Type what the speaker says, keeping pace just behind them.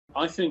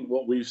I think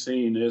what we've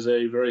seen is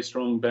a very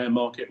strong bear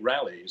market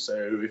rally.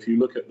 So if you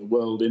look at the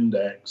world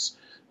index,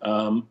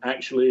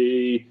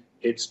 actually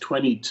it's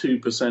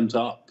 22%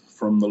 up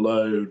from the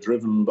low,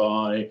 driven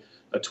by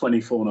a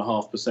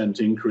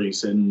 24.5%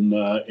 increase in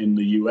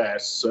the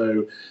US.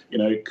 So,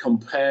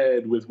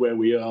 compared with where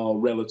we are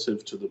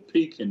relative to the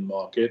peak in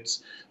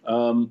markets,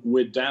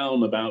 we're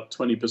down about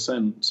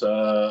 20%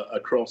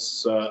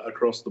 across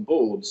the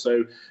board.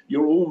 So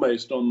you're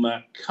almost on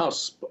that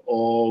cusp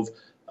of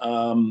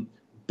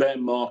bear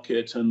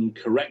market and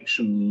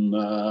correction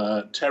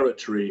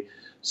territory.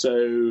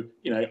 So,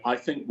 I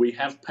think we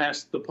have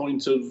passed the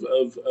point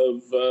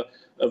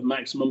of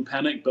maximum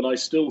panic, but I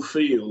still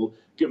feel,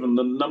 given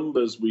the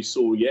numbers we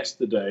saw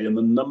yesterday and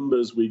the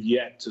numbers we've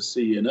yet to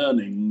see in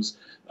earnings,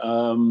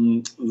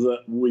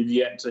 that we've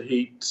yet to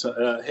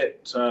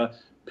hit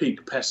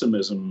peak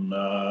pessimism.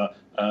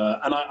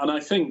 And I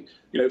think,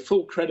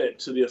 full credit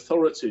to the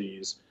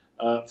authorities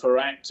for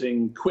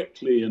acting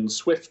quickly and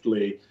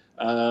swiftly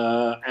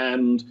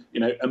and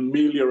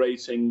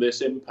ameliorating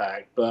this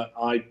impact. But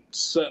I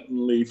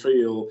certainly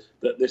feel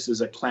that this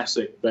is a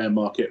classic bear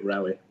market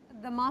rally.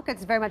 The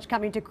market's very much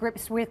coming to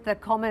grips with the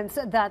comments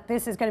that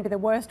this is going to be the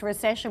worst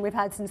recession we've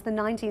had since the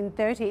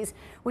 1930s,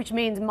 which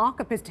means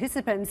market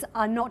participants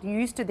are not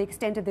used to the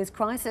extent of this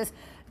crisis.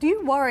 Do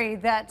you worry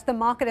that the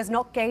market is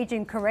not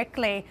gauging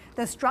correctly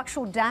the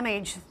structural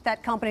damage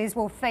that companies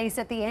will face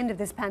at the end of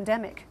this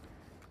pandemic?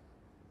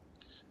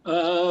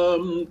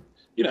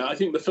 I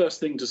think the first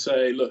thing to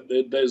say, look,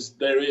 there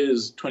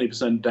is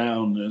 20%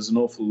 down. There's an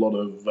awful lot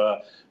of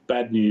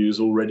bad news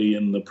already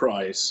in the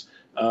price.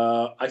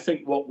 I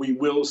think what we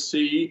will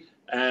see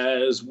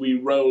as we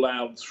roll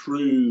out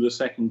through the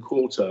second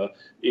quarter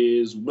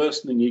is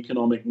worsening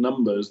economic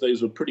numbers.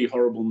 Those were pretty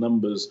horrible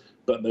numbers,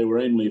 but they were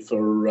only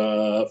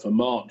for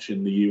March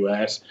in the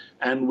US,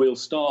 and we'll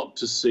start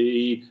to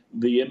see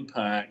the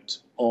impact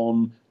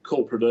on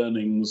corporate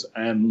earnings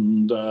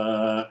and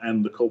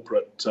the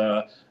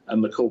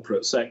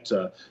corporate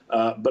sector.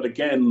 But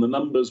again, the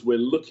numbers we're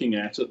looking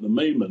at the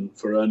moment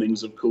for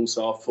earnings, of course,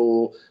 are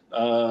for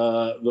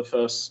the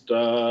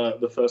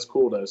first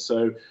quarter.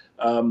 So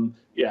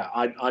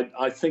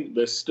I think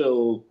there's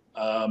still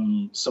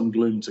some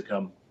gloom to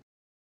come.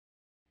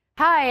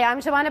 Hi, I'm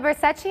Joanna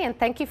Bersecci, and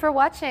thank you for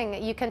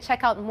watching. You can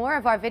check out more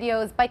of our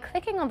videos by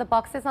clicking on the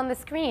boxes on the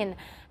screen.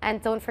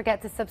 And don't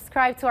forget to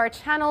subscribe to our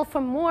channel for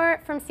more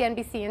from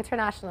CNBC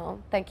International.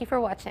 Thank you for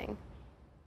watching.